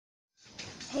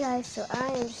Hey guys, so I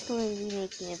am just going to be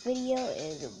making a video.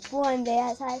 It's one day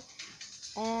outside,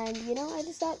 and I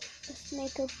just thought let's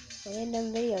make a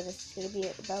random video. This is going to be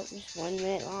about just 1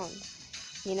 minute long.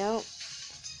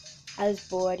 I was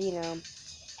bored, and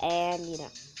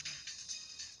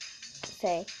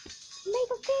say make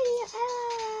a video.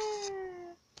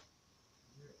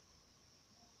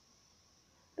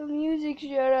 The music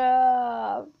shut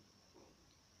up.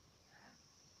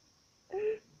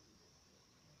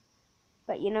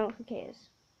 But who cares?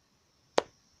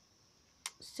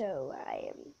 So I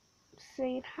am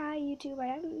saying hi YouTube. I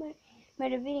haven't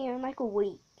made a video in like a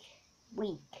week.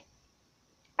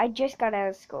 I just got out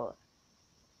of school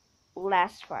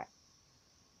last Friday.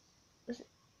 Was it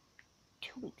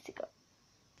 2 weeks ago?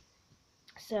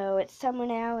 So it's summer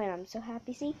now, and I'm so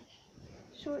happy. See,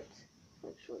 shorts,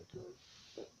 and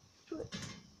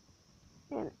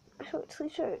short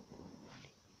sleeve shirt,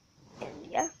 and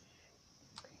yeah.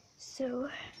 So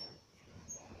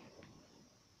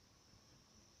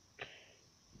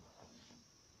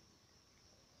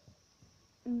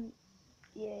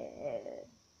yeah.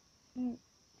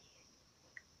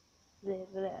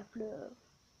 Live, laugh, love.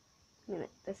 I mean,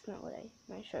 that's not what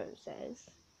my shirt says,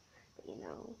 but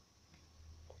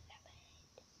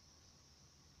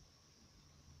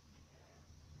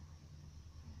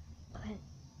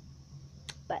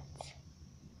But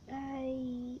la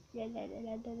la la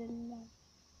la la la.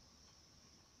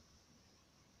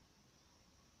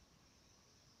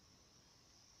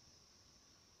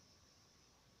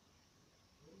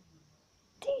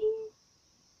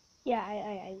 Yeah,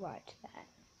 I watched that.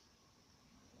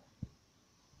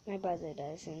 My brother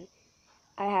does, and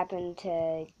I happen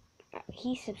to.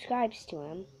 He subscribes to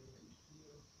him,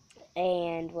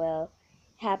 and well,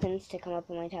 happens to come up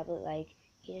on my tablet like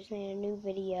he just made a new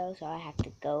video, so I have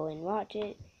to go and watch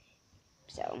it.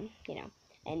 So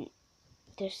and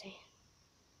they're saying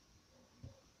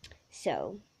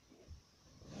so.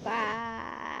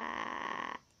 Bye.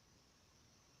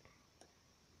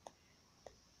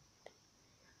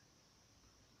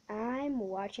 I'm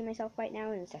watching myself right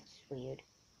now, and that's weird.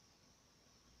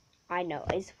 I know,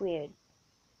 it's weird.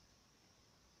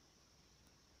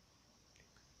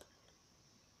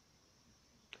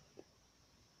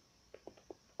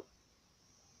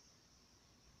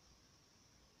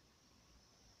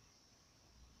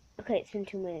 Okay, it's been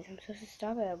 2 minutes. I'm supposed to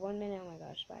stop at 1 minute. Oh my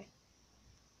gosh, bye.